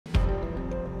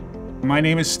My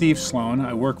name is Steve Sloane.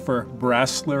 I work for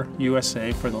Brasseler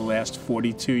USA for the last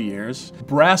 42 years.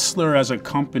 Brassler as a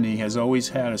company has always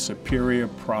had a superior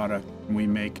product. We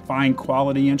make fine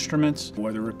quality instruments,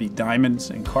 whether it be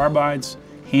diamonds and carbides,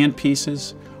 hand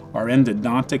pieces, our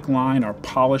endodontic line, our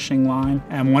polishing line,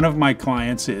 and one of my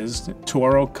clients is the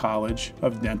Touro College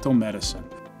of Dental Medicine.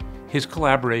 His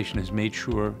collaboration has made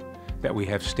sure that we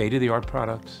have state-of-the-art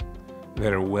products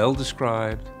that are well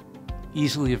described,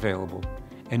 easily available,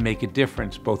 and make a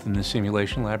difference both in the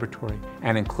simulation laboratory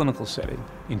and in clinical setting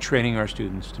in training our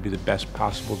students to be the best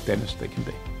possible dentists they can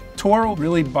be. Touro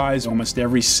really buys almost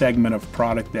every segment of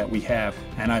product that we have,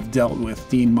 and I've dealt with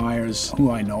Dean Myers,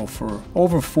 who I know for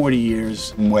over 40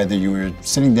 years. Whether you were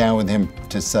sitting down with him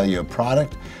to sell you a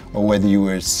product or whether you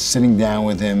were sitting down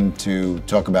with him to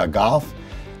talk about golf,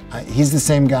 he's the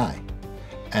same guy.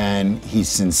 And he's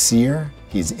sincere.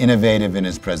 He's innovative in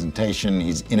his presentation.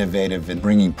 He's innovative in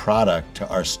bringing product to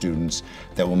our students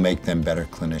that will make them better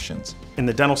clinicians. In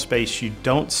the dental space, you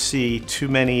don't see too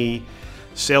many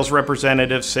sales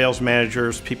representatives, sales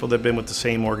managers, people that have been with the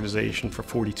same organization for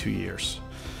 42 years.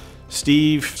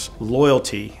 Steve's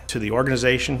loyalty to the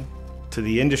organization, to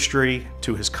the industry,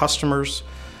 to his customers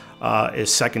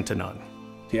is second to none.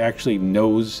 He actually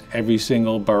knows every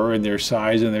single burr and their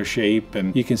size and their shape,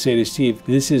 and you can say to Steve,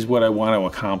 this is what I want to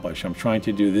accomplish. I'm trying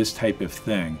to do this type of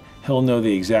thing. He'll know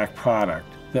the exact product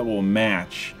that will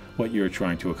match what you're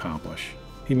trying to accomplish.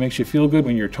 He makes you feel good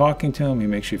when you're talking to him. He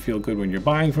makes you feel good when you're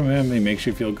buying from him. He makes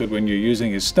you feel good when you're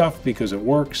using his stuff because it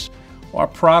works. Our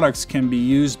products can be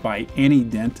used by any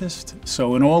dentist.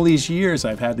 So in all these years,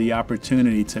 I've had the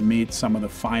opportunity to meet some of the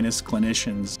finest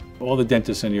clinicians. All the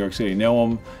dentists in New York City know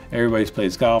him. Everybody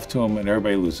plays golf to him, and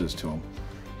everybody loses to him.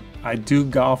 I do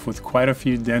golf with quite a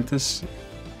few dentists.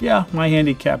 Yeah, my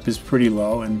handicap is pretty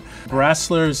low, and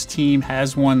Brassler's team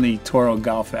has won the Touro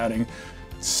golf outing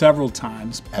several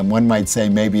times. And one might say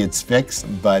maybe it's fixed,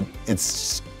 but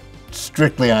it's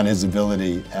strictly on his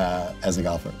ability as a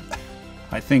golfer.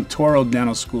 I think Touro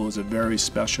Dental School is a very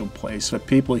special place. The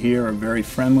people here are very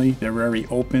friendly, they're very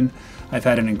open. I've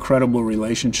had an incredible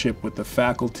relationship with the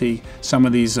faculty. Some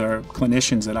of these are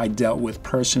clinicians that I dealt with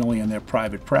personally in their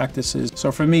private practices. So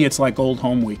for me, it's like old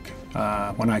home week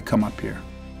when I come up here.